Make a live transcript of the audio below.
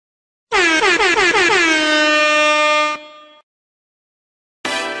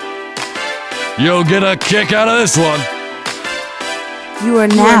You'll get a kick out of this one. You are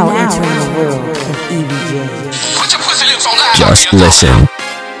now entering the world of EVJ. Put your pussy lips on live. Just listen.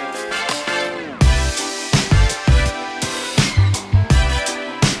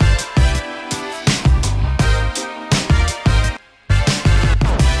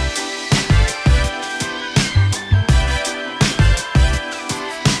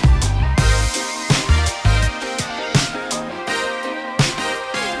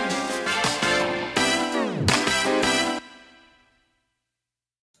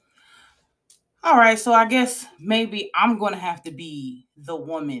 All right, so I guess maybe I'm going to have to be the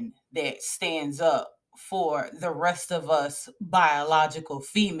woman that stands up for the rest of us biological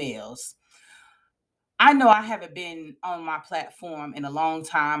females. I know I haven't been on my platform in a long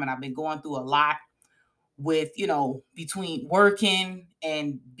time, and I've been going through a lot with, between working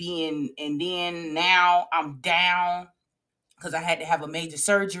and being, and then now I'm down because I had to have a major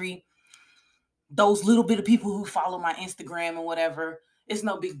surgery. Those little bit of people who follow my Instagram and whatever, it's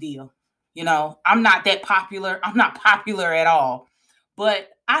no big deal. I'm not that popular. I'm not popular at all. But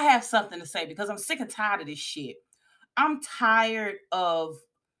I have something to say because I'm sick and tired of this shit. I'm tired of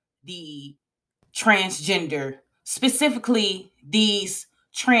the transgender, specifically these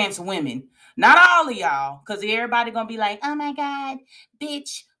trans women. Not all of y'all, because everybody gonna be like, oh my God,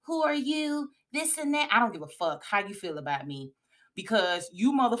 bitch, who are you? This and that. I don't give a fuck how you feel about me. Because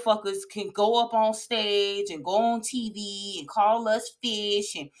you motherfuckers can go up on stage and go on TV and call us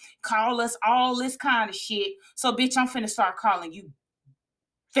fish and call us all this kind of shit. So, bitch, I'm finna start calling you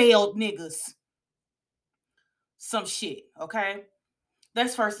failed niggas some shit, okay?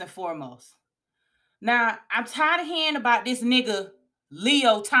 That's first and foremost. Now, I'm tired of hearing about this nigga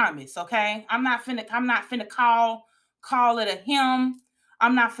Leo Thomas, okay? I'm not finna call it a him.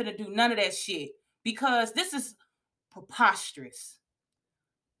 I'm not finna do none of that shit because this is preposterous.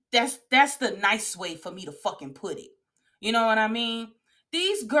 That's the nice way for me to fucking put it. You know what I mean?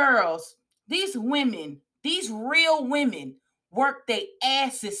 These girls, these women, these real women work their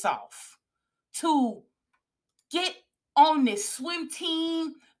asses off to get on this swim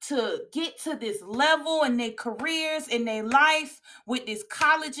team, to get to this level in their careers, in their life, with this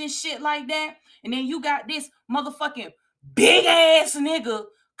college and shit like that. And then you got this motherfucking big ass nigga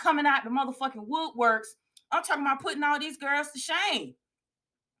coming out the motherfucking woodworks. I'm talking about putting all these girls to shame.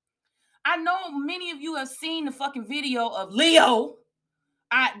 I know many of you have seen the fucking video of Leo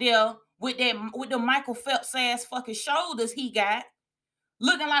out there with the Michael Phelps ass fucking shoulders he got,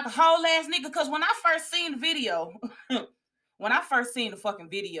 looking like a whole ass nigga. Cause when I first seen the video,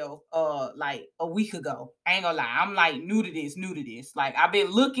 like a week ago, I ain't gonna lie, I'm like new to this. Like I've been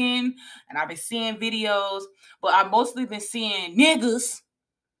looking and I've been seeing videos, but I've mostly been seeing niggas,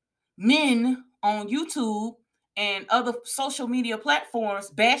 men on YouTube and other social media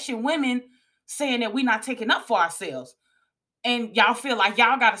platforms bashing women, saying that we're not taking up for ourselves. And y'all feel like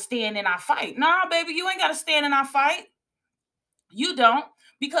y'all got to stand in our fight. Nah, baby, you ain't got to stand in our fight. You don't.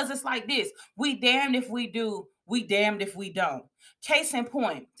 Because it's like this. We damned if we do. We damned if we don't. Case in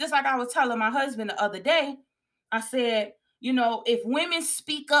point. Just like I was telling my husband the other day, I said, if women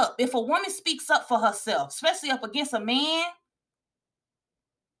speak up, if a woman speaks up for herself, especially up against a man,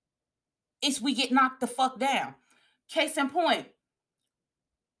 we get knocked the fuck down. Case in point,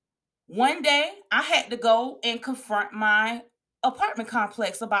 one day I had to go and confront my apartment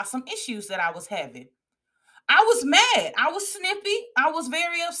complex about some issues that I was having. I was mad. I was snippy. I was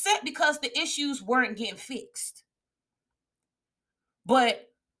very upset because the issues weren't getting fixed. But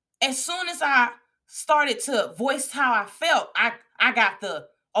as soon as I started to voice how I felt, I got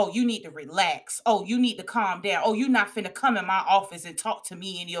oh, you need to relax. Oh, you need to calm down. Oh, you're not finna come in my office and talk to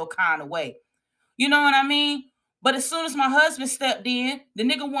me in your kind of way. You know what I mean? But as soon as my husband stepped in, the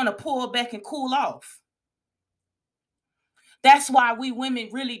nigga want to pull back and cool off. That's why we women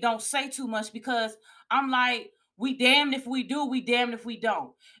really don't say too much, because I'm like, we damned if we do, we damned if we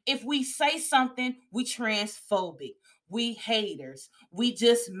don't. If we say something, we transphobic, we haters, we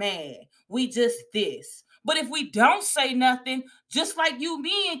just mad, we just this. But if we don't say nothing, just like you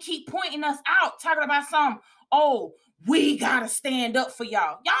men keep pointing us out, talking about something, oh, we gotta stand up for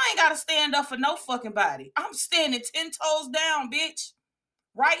y'all. Y'all ain't gotta stand up for no fucking body. I'm standing 10 toes down, bitch.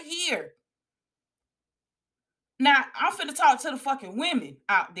 Right here. Now, I'm finna talk to the fucking women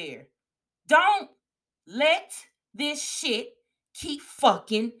out there. Don't let this shit keep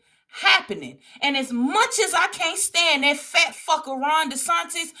fucking happening. And as much as I can't stand that fat fucker Ron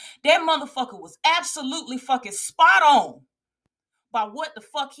DeSantis, that motherfucker was absolutely fucking spot on by what the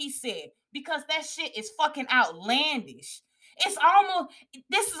fuck he said. Because that shit is fucking outlandish. It's almost,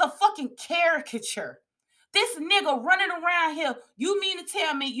 this is a fucking caricature. This nigga running around here, you mean to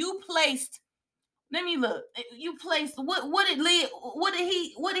tell me you placed Let me look. You placed what did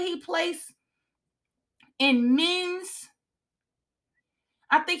he place in men's?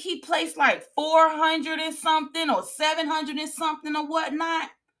 I think he placed like 400 and something or 700 and something or whatnot.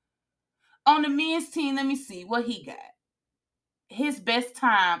 On the men's team, let me see what he got. His best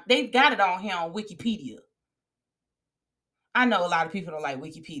time, they've got it on here on Wikipedia. I know a lot of people don't like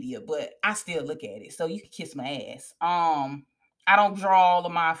Wikipedia, but I still look at it. So you can kiss my ass. I don't draw all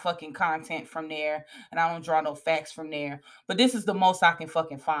of my fucking content from there, and I don't draw no facts from there. But this is the most I can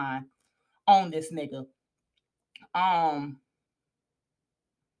fucking find on this nigga.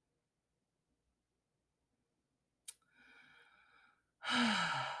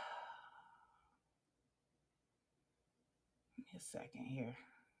 A second here.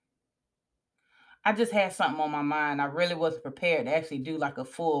 I just had something on my mind. I really wasn't prepared to actually do like a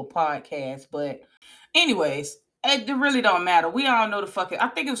full podcast, but anyways, it really don't matter. We all know the fucking, I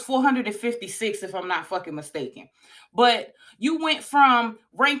think it was 456 if I'm not fucking mistaken. But you went from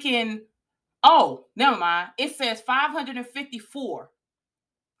ranking, oh, never mind. It says 554.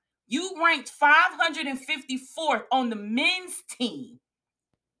 You ranked 554th on the men's team.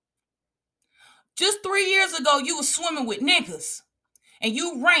 Just 3 years ago, you were swimming with niggas. And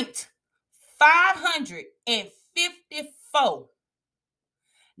you ranked 554.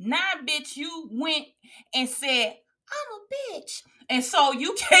 Now, bitch, you went and said, I'm a bitch. And so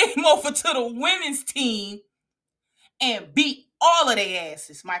you came over to the women's team and beat all of their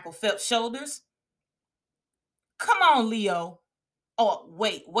asses, Michael Phelps shoulders. Come on, Leo. Oh,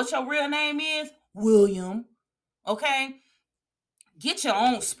 wait, what your real name is? William. Okay? Get your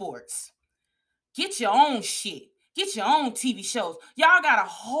own sports. Get your own shit. Get your own TV shows. Y'all got a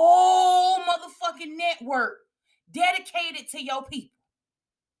whole motherfucking network dedicated to your people.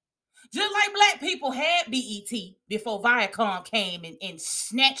 Just like black people had BET before Viacom came and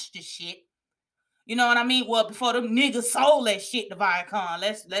snatched the shit. You know what I mean? Well, before them niggas sold that shit to Viacom.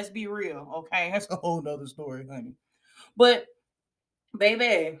 Let's be real, okay? That's a whole nother story, honey. But,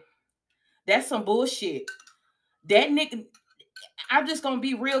 baby, that's some bullshit. That nigga... I'm just gonna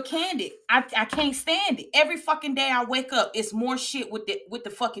be real candid. I can't stand it. Every fucking day I wake up, it's more shit with the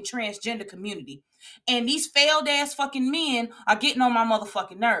fucking transgender community. And these failed ass fucking men are getting on my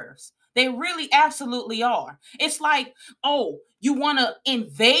motherfucking nerves. They really absolutely are. It's like, oh, you wanna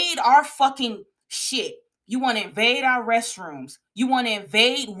invade our fucking shit. You want to invade our restrooms. You want to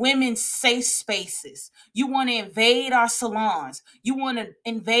invade women's safe spaces. You want to invade our salons. You want to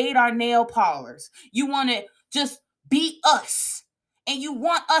invade our nail parlors. You want to just be us. And you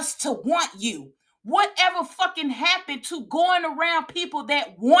want us to want you. Whatever fucking happened to going around people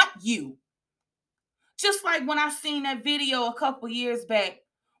that want you? Just like when I seen that video a couple years back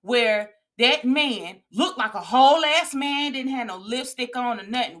where that man looked like a whole ass man, didn't have no lipstick on or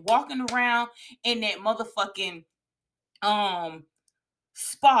nothing, walking around in that motherfucking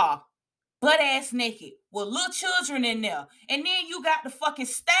spa, butt ass naked, with little children in there. And then you got the fucking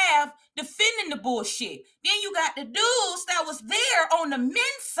staff defending the bullshit. Then you got the dudes that was there on the men's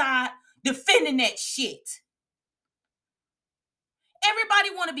side defending that shit.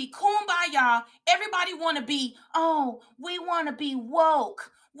 Everybody want to be kumbaya. Everybody want to be, oh, we want to be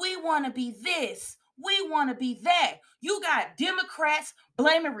woke. We want to be this. We want to be that. You got Democrats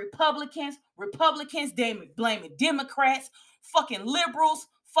blaming Republicans. Republicans blaming Democrats. Fucking liberals.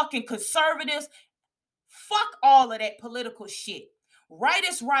 Fucking conservatives. Fuck all of that political shit. Right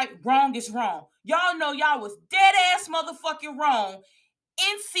is right. Wrong is wrong. Y'all know y'all was dead ass motherfucking wrong.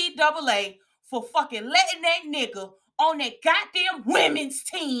 NCAA for fucking letting that nigga on that goddamn women's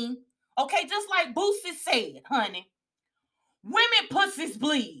team. Okay, just like Boosie said, honey. Women pussies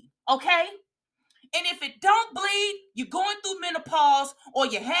bleed, okay? And if it don't bleed, you're going through menopause or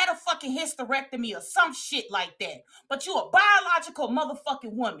you had a fucking hysterectomy or some shit like that. But you a biological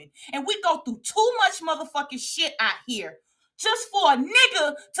motherfucking woman. And we go through too much motherfucking shit out here just for a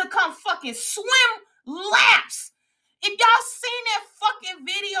nigga to come fucking swim laps. If y'all seen that fucking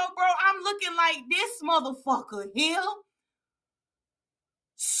video, bro, I'm looking like this motherfucker here.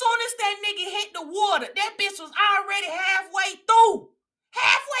 Soon as that nigga hit the water, that bitch was already halfway through.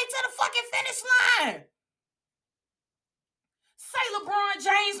 Halfway to the fucking finish line. Say LeBron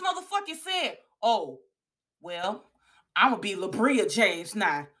James motherfucking said, oh, well, I'm going to be LeBria James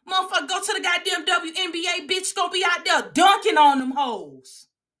now. Motherfucker, go to the goddamn WNBA, bitch, gonna be out there dunking on them hoes.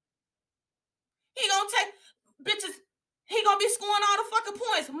 He gonna take, bitches, he gonna be scoring all the fucking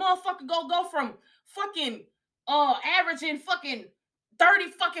points. Motherfucker go from fucking averaging fucking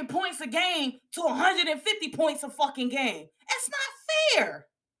 30 fucking points a game to 150 points a fucking game. That's not fair.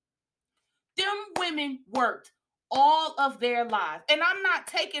 Them women worked all of their lives. And I'm not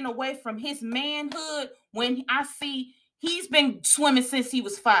taking away from his manhood when I see he's been swimming since he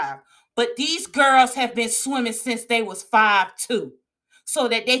was 5. But these girls have been swimming since they was 5 too, so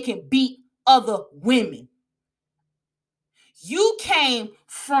that they can beat other women. You came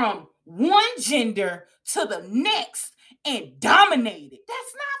from one gender to the next and dominated.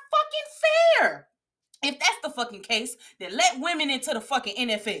 That's not fucking fair. If that's the fucking case, then let women into the fucking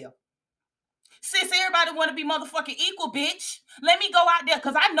NFL. Since everybody want to be motherfucking equal, bitch, let me go out there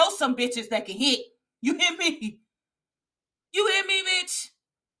because I know some bitches that can hit. You hear me? You hear me, bitch?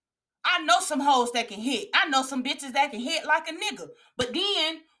 I know some hoes that can hit. I know some bitches that can hit like a nigga. But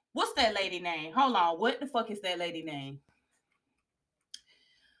then, what's that lady name? Hold on. What the fuck is that lady name?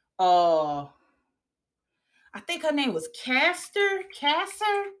 I think her name was Casser.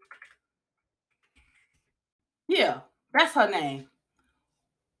 Yeah, that's her name.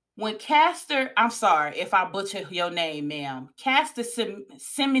 When Caster, I'm sorry if I butcher your name, ma'am. Caster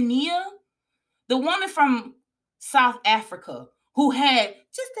Semenya, the woman from South Africa who had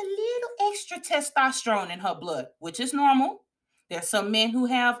just a little extra testosterone in her blood, which is normal. There's some men who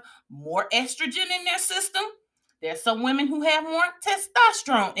have more estrogen in their system. There's some women who have more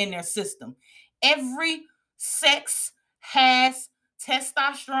testosterone in their system. Every sex has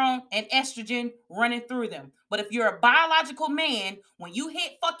testosterone and estrogen running through them. But if you're a biological man, when you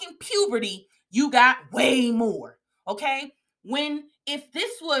hit fucking puberty, you got way more. Okay? If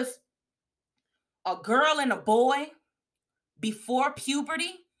this was a girl and a boy before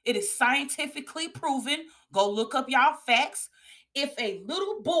puberty, it is scientifically proven. Go look up y'all facts. If a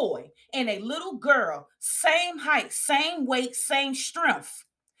little boy and a little girl, same height, same weight, same strength,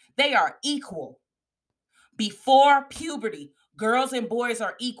 they are equal. Before puberty, girls and boys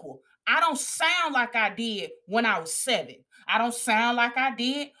are equal. I don't sound like I did when I was 7. I don't sound like I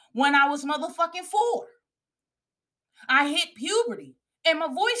did when I was motherfucking 4. I hit puberty and my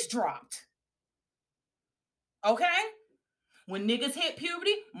voice dropped. Okay? When niggas hit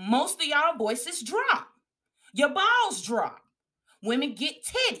puberty, most of y'all voices drop. Your balls drop. Women get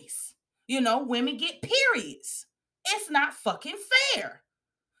titties. Women get periods. It's not fucking fair.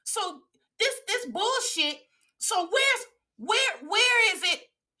 So this bullshit. So where is it?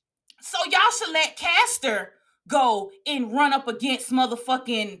 So y'all should let Caster go and run up against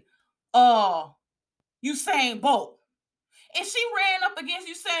motherfucking Usain Bolt. If she ran up against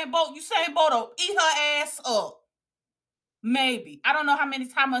Usain Bolt will eat her ass up. Maybe. I don't know how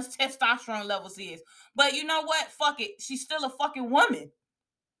much testosterone levels is. But you know what? Fuck it. She's still a fucking woman.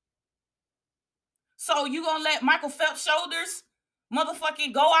 So you gonna let Michael Phelps shoulders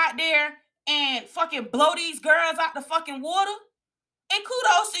motherfucking go out there and fucking blow these girls out the fucking water? And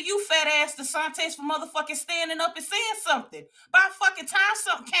kudos to you, fat ass DeSantis, for motherfucking standing up and saying something. By fucking time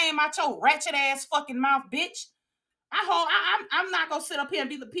something came out your ratchet ass fucking mouth, bitch. I'm not gonna sit up here and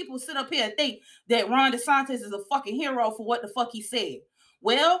be the people who sit up here and think that Ron DeSantis is a fucking hero for what the fuck he said.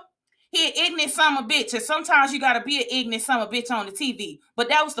 Well, he an ignorant son of a bitch, and sometimes you gotta be an ignorant son of a bitch on the TV. But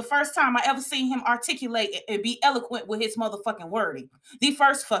that was the first time I ever seen him articulate and be eloquent with his motherfucking wording. The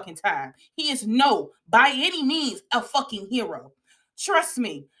first fucking time. He is by any means, a fucking hero. Trust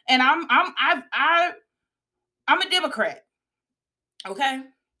me. And I'm a Democrat. Okay?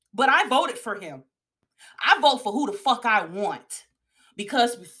 But I voted for him. I vote for who the fuck I want.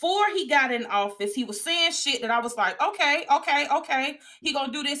 Because before he got in office, he was saying shit that I was like, okay. He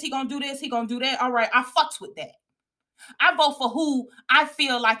gonna do this, he gonna do this, he gonna do that. All right, I fucks with that. I vote for who I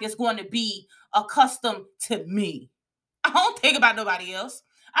feel like is going to be accustomed to me. I don't think about nobody else.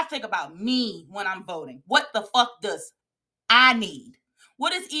 I think about me when I'm voting. What the fuck does I need?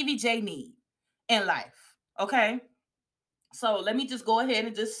 What does EVJ need in life? Okay? So let me just go ahead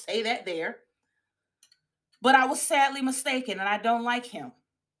and just say that there. But I was sadly mistaken, and I don't like him.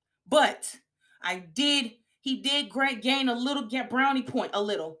 But he did gain a little brownie point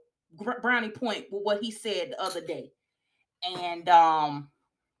with what he said the other day. And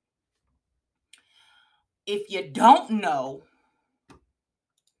if you don't know,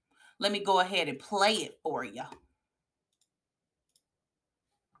 let me go ahead and play it for you.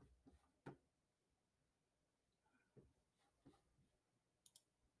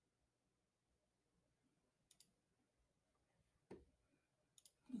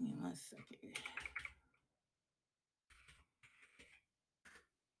 Give me 1 second.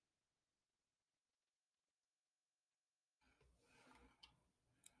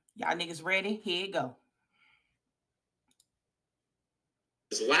 Y'all niggas ready? Here you go.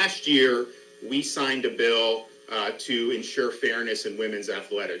 Last year, we signed a bill to ensure fairness in women's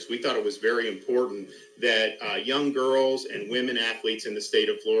athletics. We thought it was very important that young girls and women athletes in the state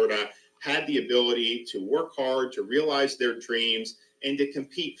of Florida had the ability to work hard, to realize their dreams, and to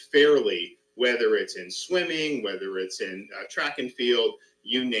compete fairly, whether it's in swimming, whether it's in track and field,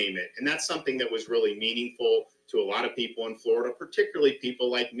 you name it. And that's something that was really meaningful to a lot of people in Florida, particularly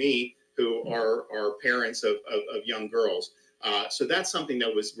people like me who are parents of young girls. So that's something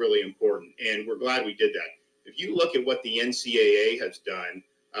that was really important, and we're glad we did that. If you look at what the NCAA has done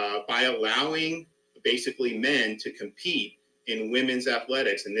by allowing basically men to compete in women's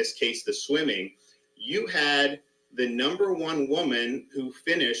athletics, in this case, the swimming, you had the number one woman who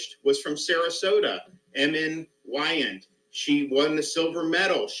finished was from Sarasota, Emin Wyand. She won the silver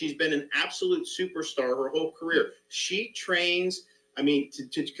medal. She's been an absolute superstar her whole career. She trains. I mean,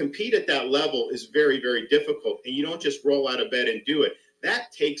 to compete at that level is very, very difficult. And you don't just roll out of bed and do it.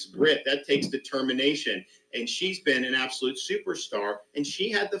 That takes grit. That takes determination. And she's been an absolute superstar. And she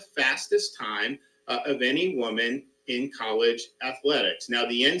had the fastest time of any woman in college athletics. Now,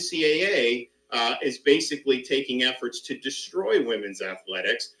 the NCAA is basically taking efforts to destroy women's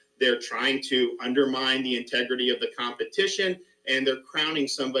athletics. They're trying to undermine the integrity of the competition, and they're crowning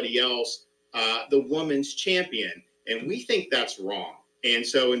somebody else the women's champion. And we think that's wrong. And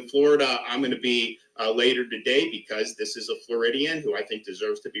so in Florida, I'm going to be later today, because this is a Floridian who I think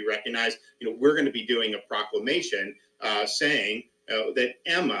deserves to be recognized. We're going to be doing a proclamation saying that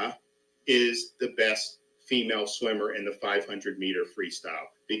Emma is the best female swimmer in the 500-meter freestyle,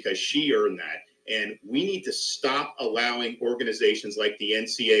 because she earned that. And we need to stop allowing organizations like the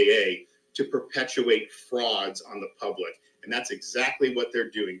NCAA to perpetuate frauds on the public. And that's exactly what they're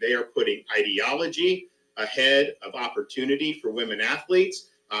doing. They are putting ideology ahead of opportunity for women athletes.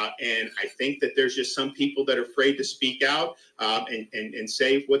 And I think that there's just some people that are afraid to speak out and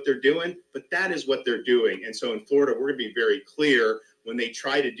say what they're doing, but that is what they're doing. And so in Florida, we're going to be very clear when they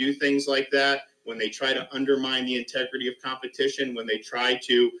try to do things like that, when they try to undermine the integrity of competition, when they try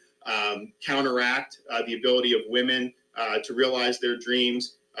to counteract the ability of women to realize their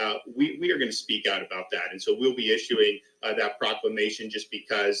dreams. We are going to speak out about that. And so we'll be issuing that proclamation, just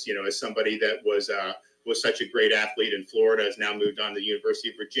because, as somebody that was such a great athlete in Florida, has now moved on to the University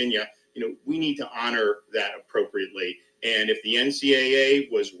of Virginia, we need to honor that appropriately. And if the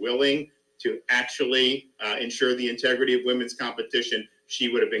NCAA was willing to actually ensure the integrity of women's competition, she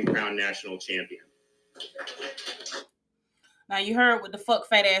would have been crowned national champion. Now, you heard what the fuck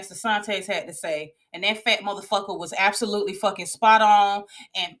fat ass DeSantis had to say, and that fat motherfucker was absolutely fucking spot on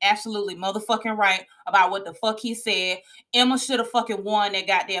and absolutely motherfucking right about what the fuck he said. Emma should have fucking won that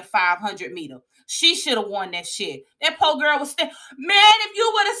goddamn 500 meter. She should have won that shit. That poor girl was man, if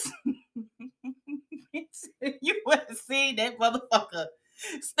you would have seen that motherfucker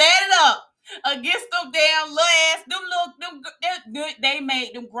standing up against them damn little ass, they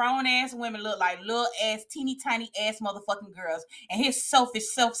made them grown ass women look like little ass, teeny tiny ass motherfucking girls. And his selfish,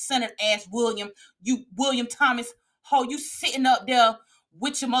 self-centered ass William Thomas, you sitting up there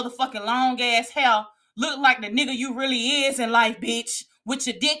with your motherfucking long ass hair, looking like the nigga you really is in life, bitch, with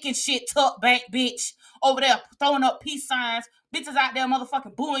your dick and shit tucked back, bitch, over there throwing up peace signs, bitches out there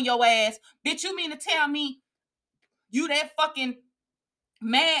motherfucking booing your ass, bitch. You mean to tell me you that fucking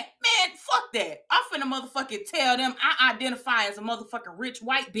man, fuck that. I'm finna motherfucking tell them I identify as a motherfucking rich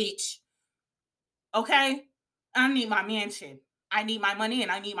white bitch. Okay? I need my mansion. I need my money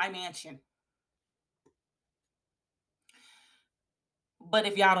and I need my mansion. But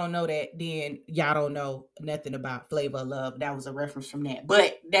if y'all don't know that, then y'all don't know nothing about Flavor of Love. That was a reference from that.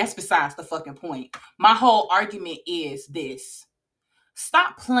 But that's besides the fucking point. My whole argument is this.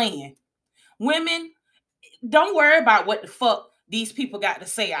 Stop playing. Women, don't worry about what the fuck these people got to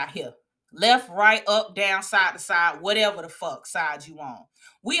say out here. Left, right, up, down, side to side, whatever the fuck side you on.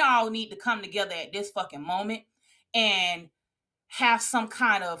 We all need to come together at this fucking moment and have some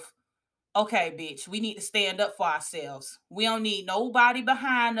kind of, okay, bitch, we need to stand up for ourselves. We don't need nobody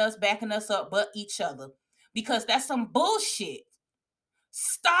behind us, backing us up, but each other. Because that's some bullshit.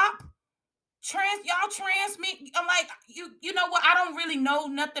 Stop. Y'all transmit. I'm like, you know what? I don't really know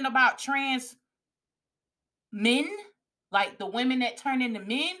nothing about trans men. Like the women that turn into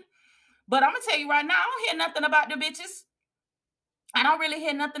men. But I'm going to tell you right now, I don't hear nothing about the bitches. I don't really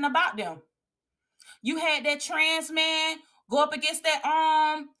hear nothing about them. You had that trans man go up against that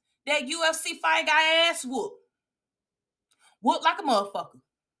UFC fight, got ass whooped. Whooped like a motherfucker.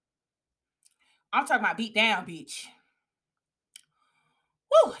 I'm talking about beat down, bitch.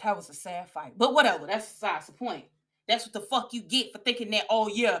 Whew, that was a sad fight. But whatever, that's besides the point. That's what the fuck you get for thinking that, oh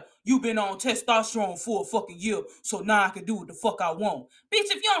yeah, you been on testosterone for a fucking year, so now I can do what the fuck I want. Bitch,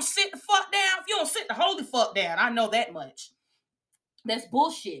 if you don't sit the fuck down, if you don't sit the holy fuck down, I know that much. That's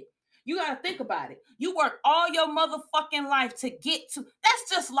bullshit. You gotta think about it. You work all your motherfucking life to get to, that's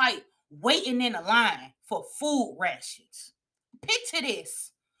just like waiting in a line for food rations. Picture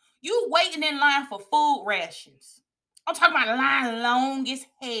this. You waiting in line for food rations. I'm talking about the line long as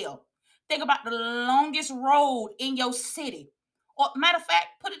hell. Think about the longest road in your city. Or matter of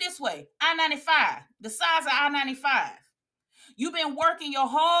fact, put it this way, I-95, the size of I-95. You've been working your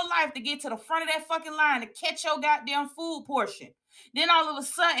whole life to get to the front of that fucking line to catch your goddamn food portion. Then all of a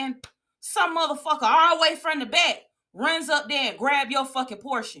sudden, some motherfucker all the way from the back runs up there and grab your fucking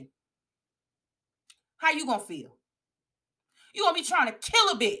portion. How you gonna feel? You gonna be trying to kill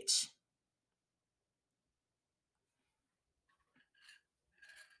a bitch.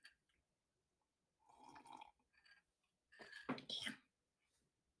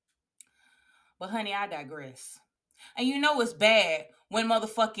 But honey, I digress. And you know it's bad when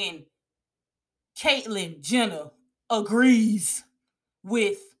motherfucking Caitlyn Jenner agrees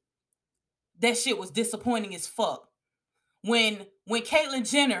with that shit was disappointing as fuck. When Caitlyn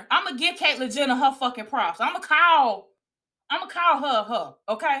Jenner, I'm gonna give Caitlyn Jenner her fucking props. I'm gonna call her,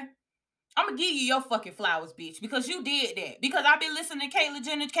 okay? I'm gonna give you your fucking flowers, bitch, because you did that. Because I've been listening to Caitlyn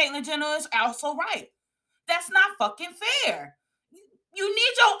Jenner. Caitlyn Jenner is also right. That's not fucking fair. You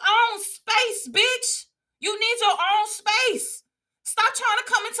need your own space, bitch. You need your own space. Stop trying to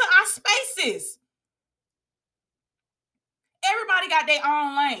come into our spaces. Everybody got their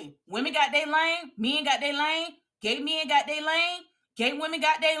own lane. Women got their lane. Men got their lane. Gay men got their lane. Gay women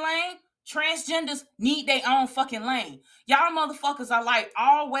got their lane. Transgenders need their own fucking lane. Y'all motherfuckers are like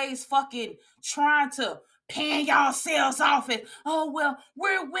always fucking trying to pan yourselves off as, oh, well,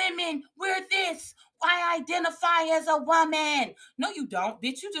 we're women. We're this. I identify as a woman. No, you don't,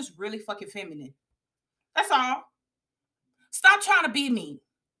 bitch. You just really fucking feminine. That's all. Stop trying to be me.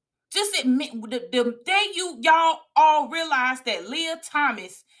 Just admit the day y'all all realize that Leah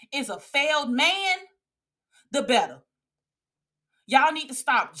Thomas is a failed man, the better. Y'all need to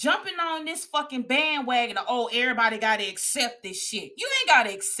stop jumping on this fucking bandwagon of, oh, everybody gotta accept this shit. You ain't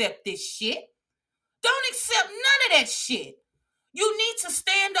gotta accept this shit. Don't accept none of that shit. You need to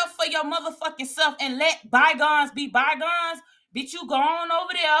stand up for your motherfucking self and let bygones be bygones. Bitch, you go on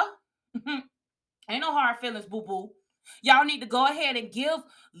over there. Ain't no hard feelings, boo-boo. Y'all need to go ahead and give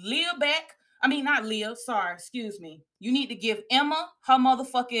Leah back. I mean, not Leah. Sorry, excuse me. You need to give Emma her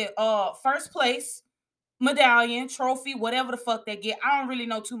motherfucking first place medallion, trophy, whatever the fuck they get. I don't really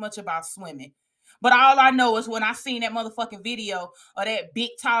know too much about swimming. But all I know is when I seen that motherfucking video of that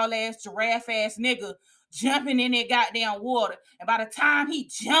big, tall-ass, giraffe-ass nigga jumping in that goddamn water. And by the time he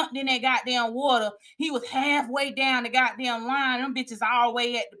jumped in that goddamn water, he was halfway down the goddamn line. Them bitches all the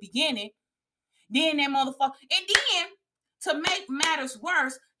way at the beginning. Then that motherfucker. And then, to make matters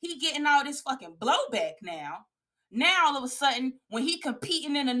worse, he getting all this fucking blowback now. Now, all of a sudden, when he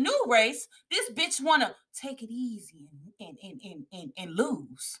competing in a new race, this bitch want to take it easy and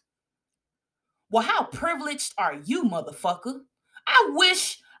lose. Well, how privileged are you, motherfucker? I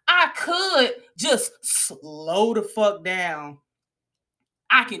wish I could just slow the fuck down.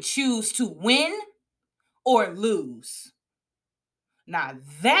 I can choose to win or lose. Now,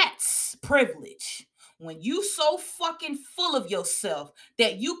 that's privilege. When you so fucking full of yourself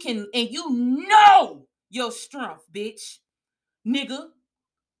that you can, and you know your strength, bitch, nigga,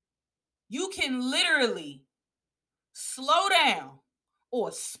 you can literally slow down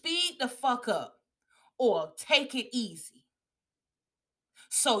or speed the fuck up or take it easy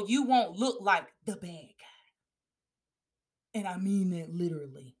so you won't look like the bad guy. And I mean that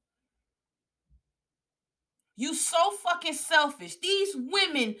literally. You so fucking selfish. These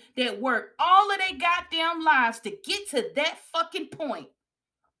women that work all of their goddamn lives to get to that fucking point,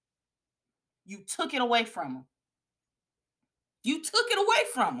 you took it away from them. You took it away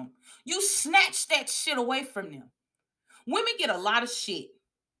from them. You snatched that shit away from them. Women get a lot of shit.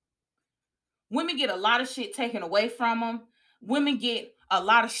 Women get a lot of shit taken away from them. Women get a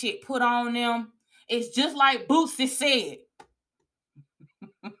lot of shit put on them. It's just like Bootsy said.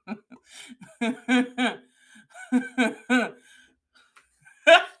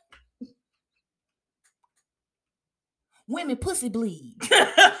 Women pussy bleed.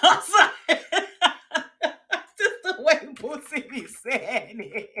 I'm sorry. Just the way Bootsy be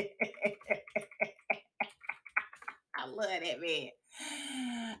saying it. I love that man.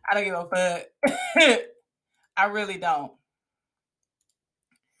 I don't give a fuck. I really don't.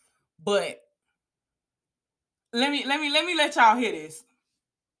 But let me let y'all hear this.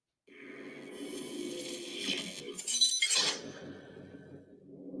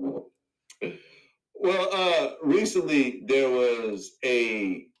 Well, recently there was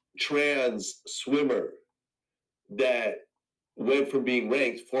a trans swimmer that went from being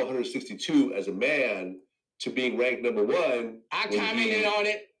ranked 462 as a man to being ranked number one. I commented on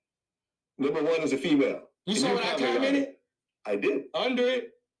it. Number one is a female. You saw what I commented? I did. Under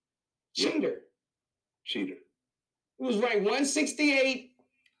it, cheater. Cheater. It was ranked 168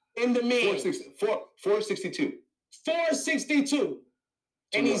 in the men. 462. 462.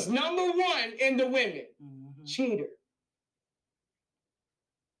 And he's number one in the women. Mm-hmm. Cheater.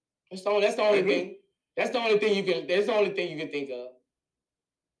 That's the only thing. That's the only thing you can think of.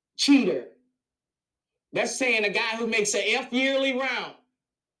 Cheater. That's saying a guy who makes an F yearly round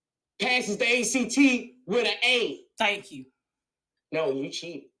passes the ACT with an A. Thank you. No, you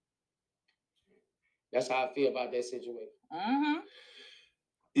cheated. That's how I feel about that situation. Mm-hmm.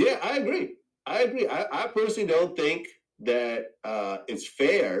 Yeah, I agree. I personally don't think that it's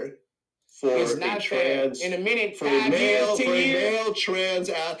fair for It's not fair. In a minute, for a male trans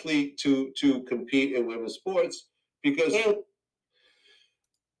athlete to compete in women's sports because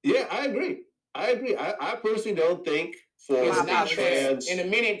yeah, I agree. I personally don't think for it's a not trans fair. In a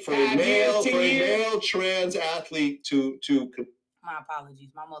minute, for a male trans athlete to my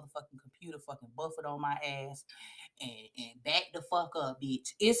apologies. My motherfucking computer fucking buffered on my ass and back the fuck up,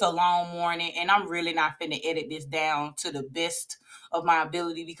 bitch. It's a long morning and I'm really not finna edit this down to the best of my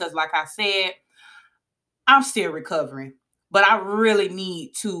ability because like I said, I'm still recovering. But I really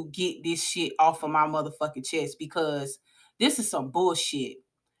need to get this shit off of my motherfucking chest because this is some bullshit.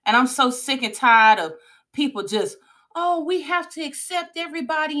 And I'm so sick and tired of people just, oh, we have to accept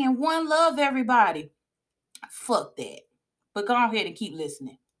everybody and one love everybody. Fuck that. But go ahead and keep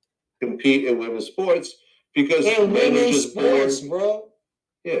listening. Compete in women's sports because in men women's are just sports, born. bro.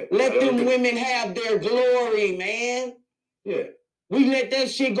 Yeah. Let them women have their glory, man. Yeah. We let that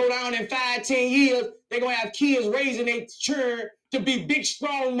shit go down in 5-10 years. They're gonna have kids raising their children to be big,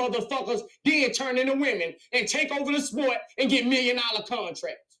 strong motherfuckers, then turn into women and take over the sport and get $1 million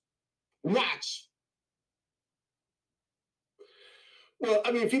contracts. Watch. Well,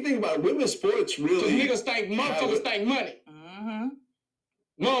 I mean, if you think about it, women's sports, really, motherfuckers think money. Mm-hmm.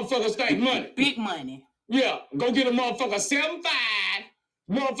 Motherfuckers think money. Big money. Yeah, go get a motherfucker 7'5",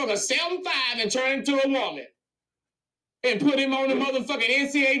 and turn him to a woman. And put him on the motherfucking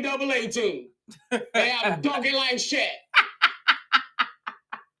NCAA team. And have him dunking like Shaq.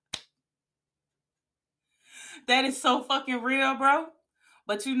 That is so fucking real, bro.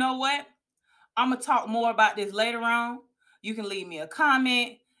 But you know what? I'm going to talk more about this later on. You can leave me a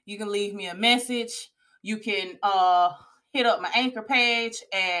comment. You can leave me a message. You can hit up my Anchor page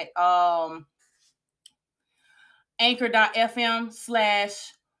at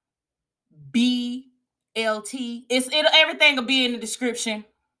anchor.fm/BLT. Everything will be in the description.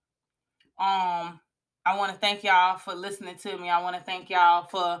 I want to thank y'all for listening to me. I want to thank y'all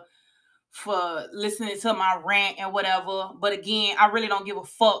for listening to my rant and whatever. But again, I really don't give a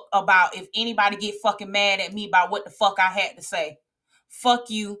fuck about if anybody get fucking mad at me about what the fuck I had to say. Fuck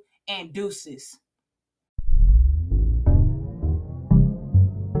you and deuces.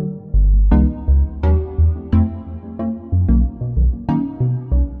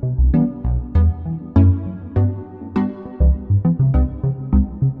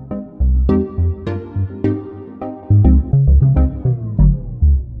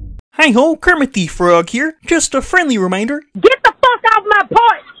 Hey ho, Kermit the Frog here. Just a friendly reminder. Get the fuck off my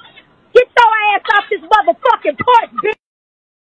porch! Get your ass off this motherfucking porch, bitch!